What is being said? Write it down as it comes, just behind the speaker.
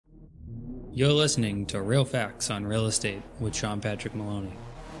You're listening to Real Facts on Real Estate with Sean Patrick Maloney.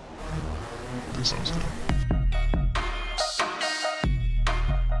 That sounds good.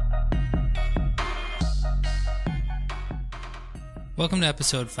 Welcome to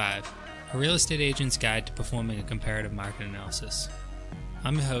Episode 5, a real estate agent's guide to performing a comparative market analysis.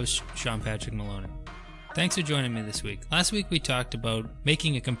 I'm your host, Sean Patrick Maloney. Thanks for joining me this week. Last week we talked about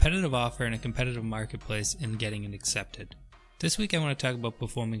making a competitive offer in a competitive marketplace and getting it accepted. This week I want to talk about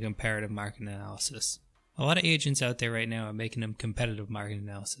performing comparative market analysis. A lot of agents out there right now are making them competitive market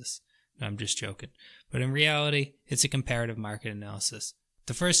analysis. No, I'm just joking. But in reality, it's a comparative market analysis.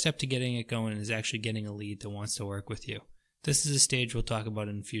 The first step to getting it going is actually getting a lead that wants to work with you. This is a stage we'll talk about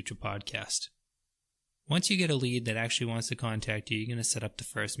in a future podcast. Once you get a lead that actually wants to contact you, you're going to set up the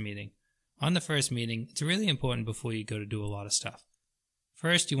first meeting. On the first meeting, it's really important before you go to do a lot of stuff.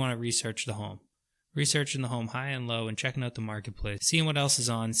 First, you want to research the home. Researching the home high and low and checking out the marketplace, seeing what else is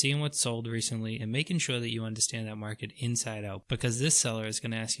on, seeing what's sold recently, and making sure that you understand that market inside out. Because this seller is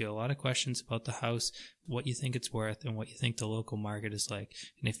going to ask you a lot of questions about the house, what you think it's worth, and what you think the local market is like.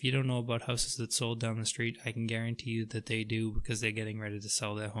 And if you don't know about houses that sold down the street, I can guarantee you that they do because they're getting ready to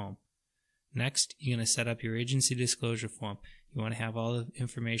sell their home. Next, you're going to set up your agency disclosure form. You want to have all the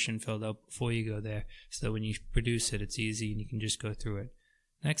information filled out before you go there so that when you produce it, it's easy and you can just go through it.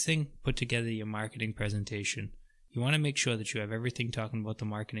 Next thing, put together your marketing presentation. You want to make sure that you have everything talking about the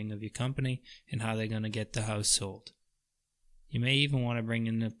marketing of your company and how they're going to get the house sold. You may even want to bring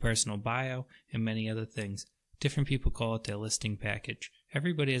in a personal bio and many other things. Different people call it their listing package.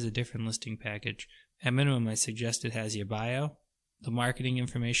 Everybody has a different listing package. At minimum, I suggest it has your bio, the marketing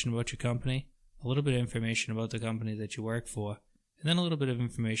information about your company, a little bit of information about the company that you work for, and then a little bit of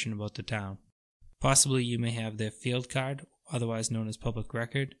information about the town. Possibly you may have their field card, otherwise known as public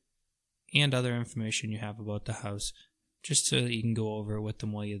record, and other information you have about the house, just so that you can go over it with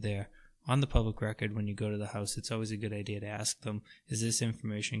them while you're there. On the public record, when you go to the house, it's always a good idea to ask them, is this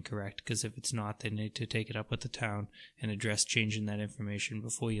information correct? Because if it's not, they need to take it up with the town and address changing that information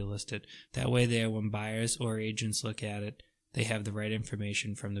before you list it. That way there, when buyers or agents look at it, they have the right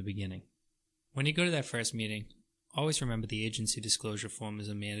information from the beginning. When you go to that first meeting, always remember the agency disclosure form is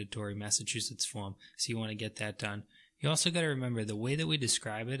a mandatory Massachusetts form, so you want to get that done. You also got to remember the way that we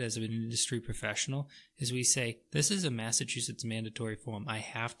describe it as an industry professional is we say, this is a Massachusetts mandatory form. I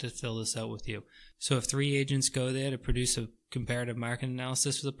have to fill this out with you. So if 3 agents go there to produce a comparative market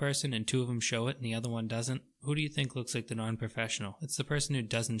analysis for the person and 2 of them show it and the other one doesn't, who do you think looks like the non-professional? It's the person who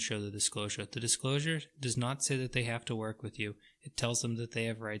doesn't show the disclosure. The disclosure does not say that they have to work with you. It tells them that they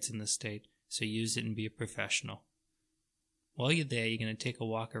have rights in the state. So use it and be a professional. While you're there, you're going to take a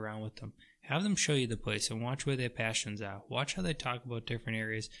walk around with them. Have them show you the place and watch where their passions are. Watch how they talk about different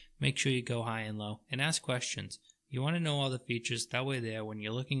areas. Make sure you go high and low and ask questions. You want to know all the features. That way there, when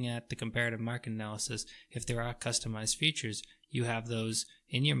you're looking at the comparative market analysis, if there are customized features, you have those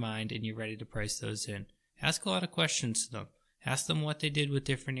in your mind and you're ready to price those in. Ask a lot of questions to them. Ask them what they did with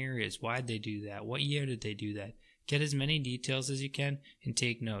different areas. Why'd they do that? What year did they do that? Get as many details as you can and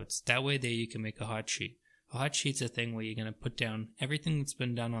take notes. That way there you can make a hot sheet. A hot sheet's a thing where you're going to put down everything that's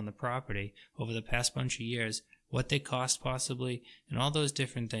been done on the property over the past bunch of years, what they cost possibly, and all those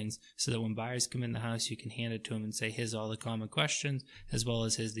different things so that when buyers come in the house, you can hand it to them and say, here's all the common questions, as well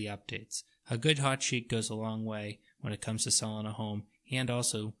as here's the updates. A good hot sheet goes a long way when it comes to selling a home and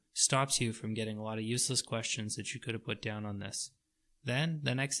also stops you from getting a lot of useless questions that you could have put down on this. Then,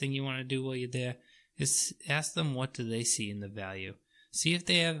 the next thing you want to do while you're there is ask them what do they see in the value. See if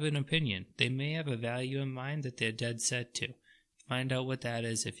they have an opinion. They may have a value in mind that they're dead set to. Find out what that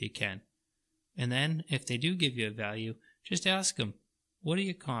is if you can. And then, if they do give you a value, just ask them, what are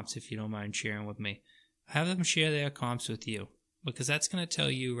your comps if you don't mind sharing with me? Have them share their comps with you, because that's going to tell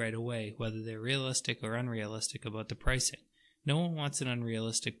you right away whether they're realistic or unrealistic about the pricing. No one wants an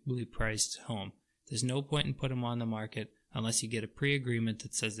unrealistically priced home. There's no point in putting them on the market unless you get a pre-agreement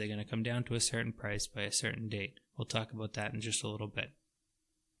that says they're going to come down to a certain price by a certain date. We'll talk about that in just a little bit.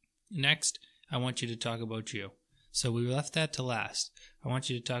 Next, I want you to talk about you. So we left that to last. I want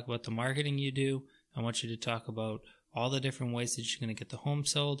you to talk about the marketing you do. I want you to talk about all the different ways that you're going to get the home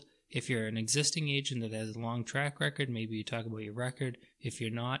sold. If you're an existing agent that has a long track record, maybe you talk about your record. If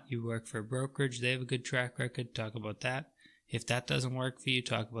you're not, you work for a brokerage, they have a good track record, talk about that. If that doesn't work for you,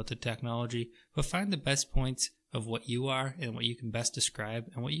 talk about the technology. But find the best points of what you are and what you can best describe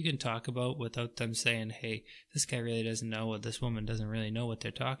and what you can talk about without them saying, hey, this guy really doesn't know or this woman doesn't really know what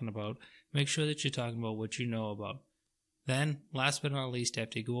they're talking about. Make sure that you're talking about what you know about. Then, last but not least,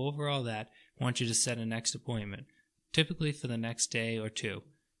 after you go over all that, I want you to set a next appointment, typically for the next day or 2.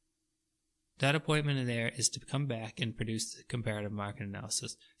 That appointment in there is to come back and produce the comparative market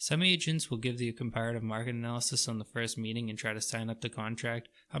analysis. Some agents will give the comparative market analysis on the first meeting and try to sign up the contract.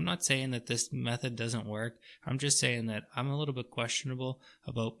 I'm not saying that this method doesn't work. I'm just saying that I'm a little bit questionable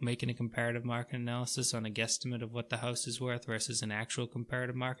about making a comparative market analysis on a guesstimate of what the house is worth versus an actual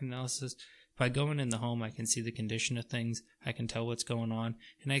comparative market analysis. By going in the home, I can see the condition of things, I can tell what's going on,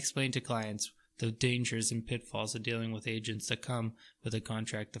 and I explain to clients the dangers and pitfalls of dealing with agents that come with a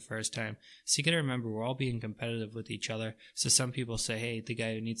contract the first time. So you got to remember, we're all being competitive with each other. So some people say, hey, the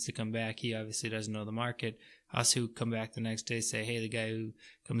guy who needs to come back, he obviously doesn't know the market. Us who come back the next day say, hey, the guy who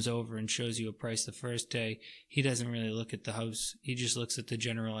comes over and shows you a price the first day, he doesn't really look at the house. He just looks at the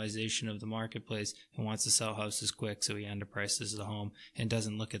generalization of the marketplace and wants to sell houses quick, so he underprices the home and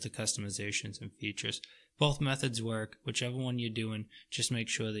doesn't look at the customizations and features. Both methods work. Whichever one you're doing, just make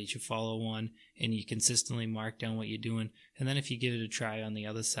sure that you follow one and you consistently mark down what you're doing. And then if you give it a try on the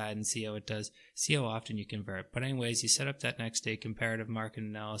other side and see how it does, see how often you convert. But anyways, you set up that next day comparative market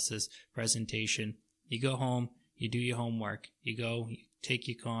analysis presentation. You go home, you do your homework. You take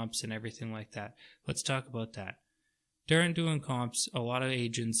your comps and everything like that. Let's talk about that. During doing comps, a lot of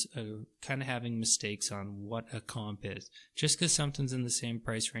agents are kind of having mistakes on what a comp is. Just because something's in the same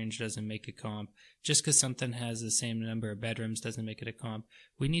price range doesn't make a comp. Just because something has the same number of bedrooms doesn't make it a comp.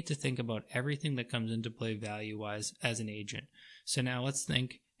 We need to think about everything that comes into play value-wise as an agent. So now let's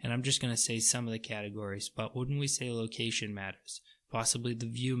think, and I'm just going to say some of the categories, but wouldn't we say location matters? Possibly the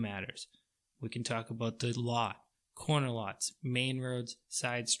view matters. We can talk about the lot, corner lots, main roads,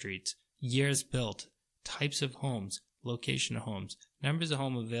 side streets, years built, types of homes, location of homes, numbers of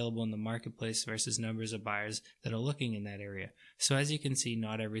homes available in the marketplace versus numbers of buyers that are looking in that area. So as you can see,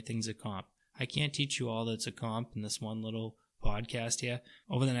 not everything's a comp. I can't teach you all that's a comp in this one little podcast here.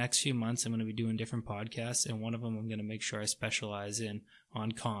 Over the next few months, I'm going to be doing different podcasts, and one of them I'm going to make sure I specialize in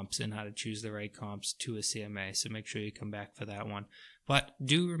on comps and how to choose the right comps to a CMA. So make sure you come back for that one. But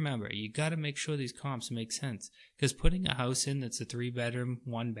do remember, you got to make sure these comps make sense, because putting a house in that's a 3-bedroom,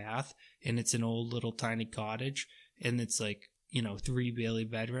 1-bath, and it's an old little tiny cottage, and it's like, 3 barely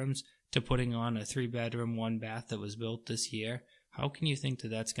bedrooms, to putting on a 3-bedroom, 1-bath that was built this year, how can you think that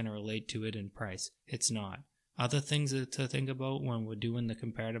that's going to relate to it in price? It's not. Other things to think about when we're doing the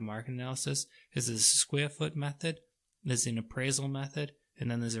comparative market analysis is there's a square foot method, there's an appraisal method, and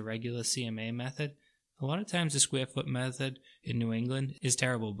then there's a regular CMA method. A lot of times the square foot method in New England is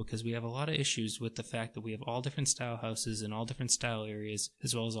terrible because we have a lot of issues with the fact that we have all different style houses in all different style areas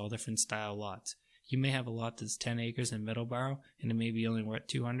as well as all different style lots. You may have a lot that's 10 acres in Middleborough and it may be only worth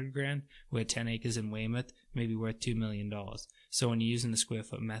 $200,000, where 10 acres in Weymouth may be worth $2 million. So when you're using the square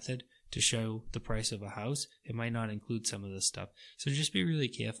foot method to show the price of a house, it might not include some of this stuff. So just be really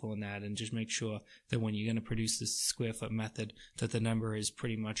careful in that and just make sure that when you're going to produce this square foot method that the number is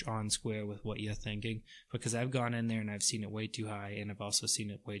pretty much on square with what you're thinking, because I've gone in there and I've seen it way too high and I've also seen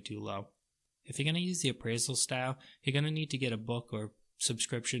it way too low. If you're going to use the appraisal style, you're going to need to get a book or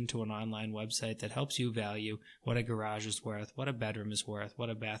subscription to an online website that helps you value what a garage is worth, what a bedroom is worth, what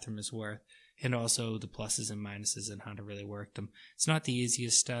a bathroom is worth, and also the pluses and minuses and how to really work them. It's not the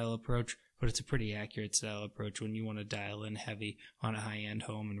easiest style approach, but it's a pretty accurate style approach when you want to dial in heavy on a high-end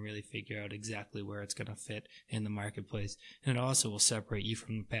home and really figure out exactly where it's going to fit in the marketplace. And it also will separate you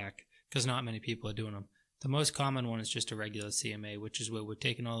from the pack because not many people are doing them. The most common one is just a regular CMA, which is where we're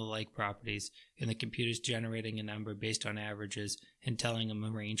taking all the like properties and the computer's generating a number based on averages and telling them a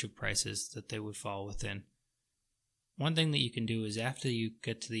range of prices that they would fall within. One thing that you can do is after you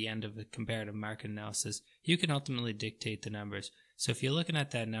get to the end of a comparative market analysis, you can ultimately dictate the numbers. So if you're looking at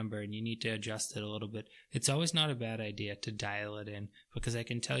that number and you need to adjust it a little bit, it's always not a bad idea to dial it in, because I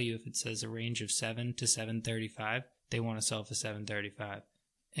can tell you if it says a range of 7 to 735, they want to sell for 735,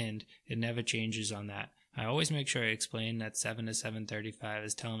 and it never changes on that. I always make sure I explain that 7 to 735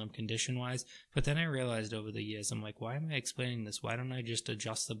 is telling them condition-wise, but then I realized over the years, I'm like, why am I explaining this? Why don't I just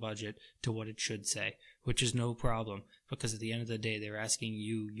adjust the budget to what it should say? Which is no problem, because at the end of the day, they're asking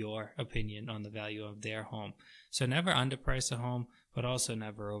you your opinion on the value of their home. So never underprice a home, but also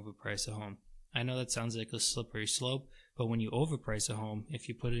never overprice a home. I know that sounds like a slippery slope, but when you overprice a home, if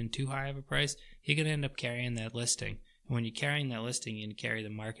you put in too high of a price, you're going to end up carrying that listing. And when you're carrying that listing, you can carry the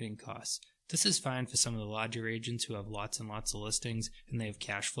marketing costs. This is fine for some of the larger agents who have lots and lots of listings and they have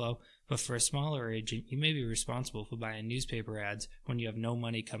cash flow, but for a smaller agent, you may be responsible for buying newspaper ads when you have no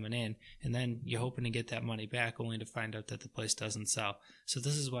money coming in, and then you're hoping to get that money back only to find out that the place doesn't sell. So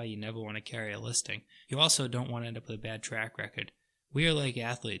this is why you never want to carry a listing. You also don't want to end up with a bad track record. We are like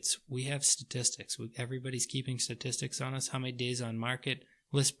athletes. We have statistics. Everybody's keeping statistics on us, how many days on market,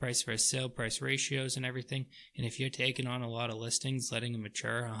 list price versus sale price ratios and everything. And if you're taking on a lot of listings, letting them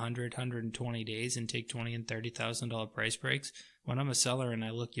mature 100, 120 days and take $20,000 and $30,000 price breaks, when I'm a seller and I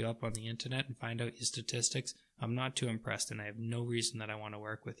look you up on the internet and find out your statistics, I'm not too impressed and I have no reason that I want to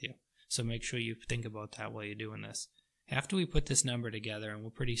work with you. So make sure you think about that while you're doing this. After we put this number together and we're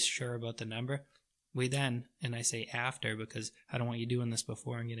pretty sure about the number, we then, and I say after because I don't want you doing this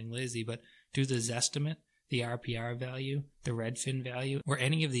before and getting lazy, but do the Zestimate, the RPR value, the Redfin value, or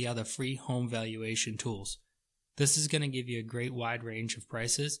any of the other free home valuation tools. This is going to give you a great wide range of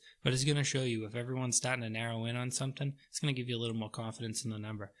prices, but it's going to show you if everyone's starting to narrow in on something, it's going to give you a little more confidence in the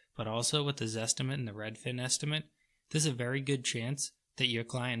number. But also with the Zestimate and the Redfin estimate, there's a very good chance that your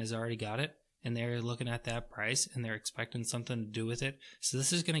client has already got it and they're looking at that price and they're expecting something to do with it. So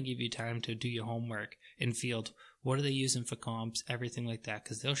this is going to give you time to do your homework and field what are they using for comps, everything like that,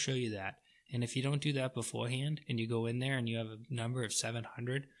 because they'll show you that. And if you don't do that beforehand and you go in there and you have a number of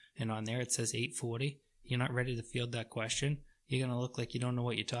 700 and on there it says 840, you're not ready to field that question, you're going to look like you don't know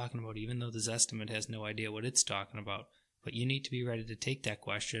what you're talking about, even though the Zestimate has no idea what it's talking about. But you need to be ready to take that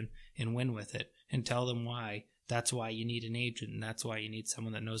question and win with it and tell them why. That's why you need an agent, and that's why you need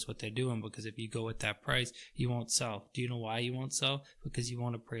someone that knows what they're doing, because if you go at that price, you won't sell. Do you know why you won't sell? Because you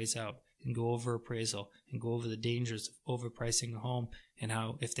won't appraise out and go over appraisal and go over the dangers of overpricing a home and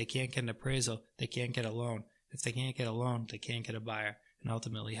how if they can't get an appraisal, they can't get a loan. If they can't get a loan, they can't get a buyer, and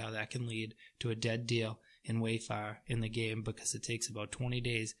ultimately how that can lead to a dead deal and way far in the game because it takes about 20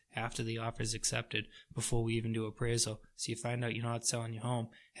 days after the offer is accepted before we even do appraisal. So you find out you're not selling your home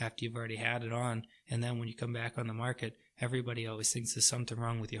after you've already had it on, and then when you come back on the market, everybody always thinks there's something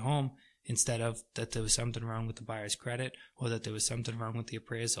wrong with your home instead of that there was something wrong with the buyer's credit or that there was something wrong with the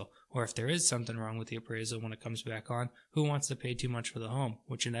appraisal. Or if there is something wrong with the appraisal when it comes back on, who wants to pay too much for the home?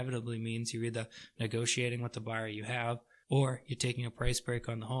 Which inevitably means you're either negotiating with the buyer you have or you're taking a price break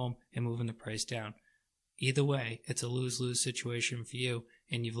on the home and moving the price down. Either way, it's a lose-lose situation for you,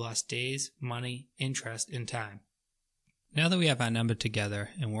 and you've lost days, money, interest, and time. Now that we have our number together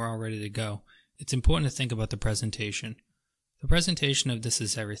and we're all ready to go, it's important to think about the presentation. The presentation of This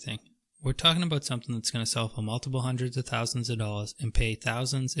Is Everything. We're talking about something that's going to sell for multiple hundreds of thousands of dollars and pay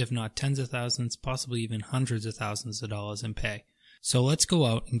thousands, if not tens of thousands, possibly even hundreds of thousands of dollars in pay. So let's go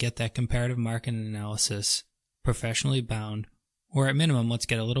out and get that comparative market analysis professionally bound, or at minimum, let's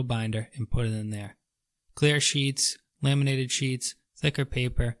get a little binder and put it in there. Clear sheets, laminated sheets, thicker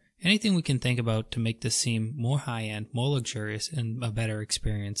paper, anything we can think about to make this seem more high-end, more luxurious, and a better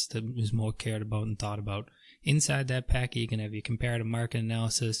experience that is more cared about and thought about. Inside that packet, you can have your comparative market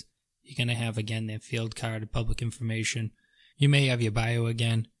analysis. You're going to have, again, their field card, public information. You may have your bio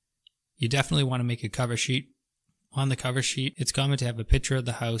again. You definitely want to make a cover sheet. On the cover sheet, it's common to have a picture of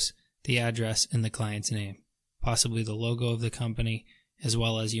the house, the address, and the client's name, possibly the logo of the company, as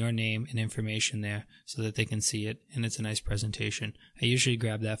well as your name and information there so that they can see it, and it's a nice presentation. I usually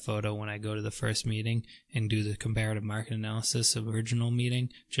grab that photo when I go to the first meeting and do the comparative market analysis of original meeting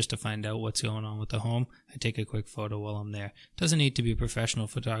just to find out what's going on with the home. I take a quick photo while I'm there. It doesn't need to be a professional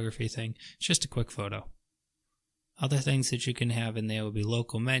photography thing, it's just a quick photo. Other things that you can have in there would be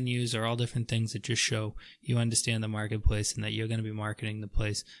local menus or all different things that just show you understand the marketplace and that you're going to be marketing the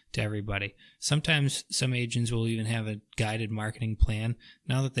place to everybody. Sometimes some agents will even have a guided marketing plan.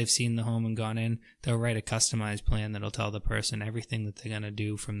 Now that they've seen the home and gone in, they'll write a customized plan that'll tell the person everything that they're going to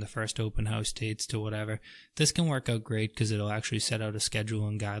do from the first open house dates to whatever. This can work out great because it'll actually set out a schedule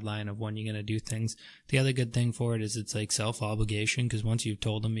and guideline of when you're going to do things. The other good thing for it is it's like self-obligation because once you've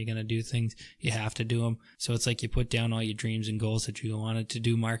told them you're going to do things, you have to do them. So it's like you put down all your dreams and goals that you wanted to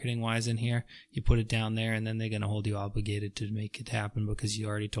do marketing-wise in here. You put it down there, and then they're going to hold you obligated to make it happen because you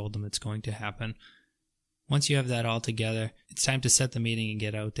already told them it's going to happen. Once you have that all together, it's time to set the meeting and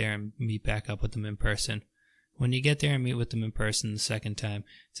get out there and meet back up with them in person. When you get there and meet with them in person the second time,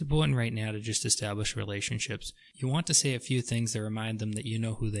 it's important right now to just establish relationships. You want to say a few things that remind them that you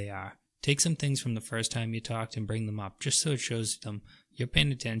know who they are. Take some things from the first time you talked and bring them up, just so it shows them you're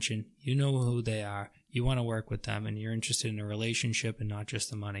paying attention, you know who they are, you want to work with them, and you're interested in a relationship and not just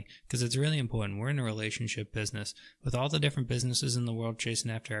the money. Because it's really important. We're in a relationship business. With all the different businesses in the world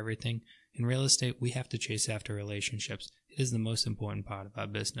chasing after everything, in real estate, we have to chase after relationships. It is the most important part of our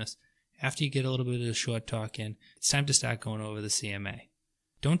business. After you get a little bit of the short talk in, it's time to start going over the CMA.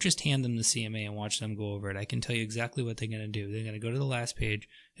 Don't just hand them the CMA and watch them go over it. I can tell you exactly what they're going to do. They're going to go to the last page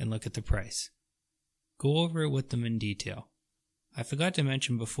and look at the price. Go over it with them in detail. I forgot to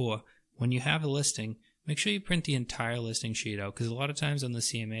mention before, when you have a listing, make sure you print the entire listing sheet out because a lot of times on the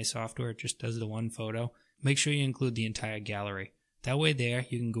CMA software it just does the one photo. Make sure you include the entire gallery. That way there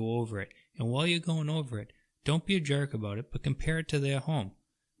you can go over it. And while you're going over it, don't be a jerk about it, but compare it to their home.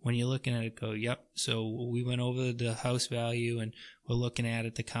 when you're looking at it, go, yep, so we went over the house value and we're looking at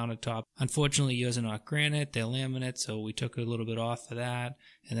it, the countertop. Unfortunately, yours are not granite, they're laminate, so we took a little bit off of that.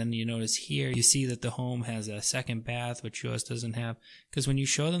 And then you notice here, you see that the home has a second bath, which yours doesn't have. Because when you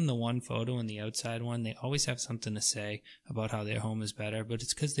show them the one photo and the outside one, they always have something to say about how their home is better, but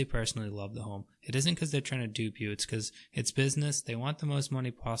it's because they personally love the home. It isn't because they're trying to dupe you, it's because it's business, they want the most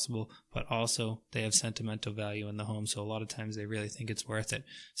money possible, but also they have sentimental value in the home, so a lot of times they really think it's worth it.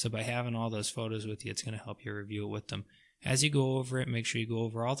 So by having all those photos with you, it's going to help you review it with them. As you go over it, make sure you go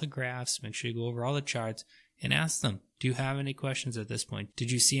over all the graphs, make sure you go over all the charts, and ask them, do you have any questions at this point? Did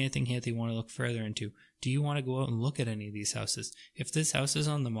you see anything here that you want to look further into? Do you want to go out and look at any of these houses? If there's houses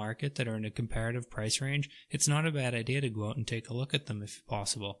on the market that are in a comparative price range, it's not a bad idea to go out and take a look at them if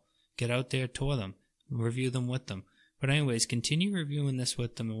possible. Get out there, tour them, review them with them. But anyways, continue reviewing this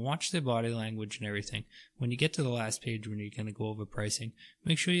with them and watch their body language and everything. When you get to the last page when you're going to go over pricing,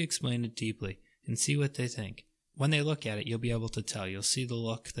 make sure you explain it deeply and see what they think. When they look at it, you'll be able to tell. You'll see the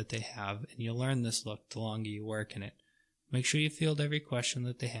look that they have, and you'll learn this look the longer you work in it. Make sure you field every question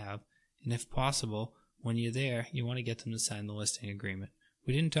that they have, and if possible, when you're there, you want to get them to sign the listing agreement.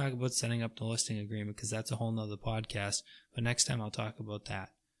 We didn't talk about setting up the listing agreement because that's a whole nother podcast, but next time I'll talk about that.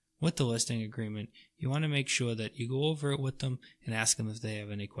 With the listing agreement, you want to make sure that you go over it with them and ask them if they have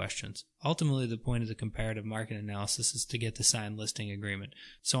any questions. Ultimately, the point of the comparative market analysis is to get the signed listing agreement.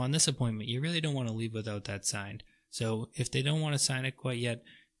 So on this appointment, you really don't want to leave without that signed. So if they don't want to sign it quite yet,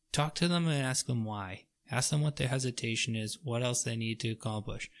 talk to them and ask them why. Ask them what their hesitation is, what else they need to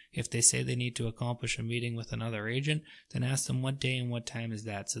accomplish. If they say they need to accomplish a meeting with another agent, then ask them what day and what time is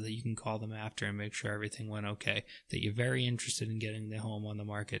that so that you can call them after and make sure everything went okay, that you're very interested in getting their home on the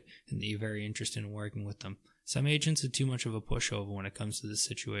market and that you're very interested in working with them. Some agents are too much of a pushover when it comes to this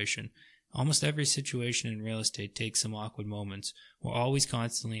situation. Almost every situation in real estate takes some awkward moments. We're always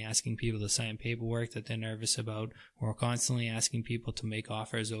constantly asking people to sign paperwork that they're nervous about. We're constantly asking people to make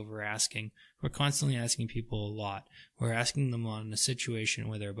offers over asking. We're constantly asking people a lot. We're asking them on a situation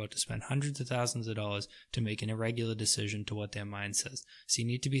where they're about to spend hundreds of thousands of dollars to make an irregular decision to what their mind says. So you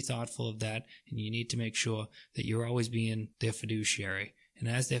need to be thoughtful of that, and you need to make sure that you're always being their fiduciary. And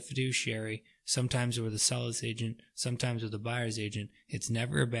as their fiduciary, sometimes with the seller's agent, sometimes with the buyer's agent, it's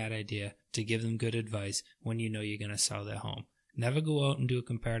never a bad idea to give them good advice when you know you're going to sell their home. Never go out and do a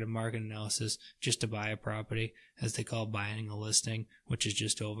comparative market analysis just to buy a property, as they call buying a listing, which is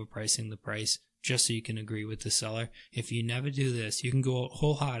just overpricing the price just so you can agree with the seller. If you never do this, you can go out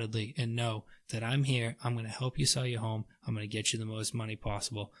wholeheartedly and know that I'm here, I'm going to help you sell your home, I'm going to get you the most money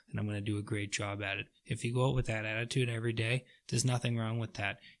possible, and I'm going to do a great job at it. If you go out with that attitude every day, there's nothing wrong with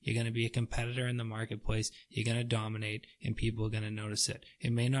that. You're going to be a competitor in the marketplace, you're going to dominate, and people are going to notice it.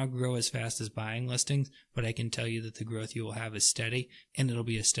 It may not grow as fast as buying listings, but I can tell you that the growth you will have is steady, and it'll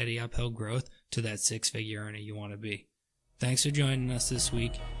be a steady uphill growth to that six-figure earner you want to be. Thanks for joining us this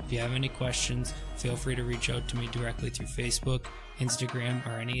week. If you have any questions, feel free to reach out to me directly through Facebook, Instagram,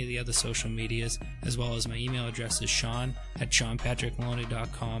 or any of the other social medias, as well as my email address is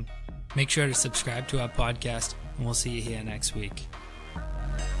sean@seanpatrickmaloney.com. Make sure to subscribe to our podcast, and we'll see you here next week.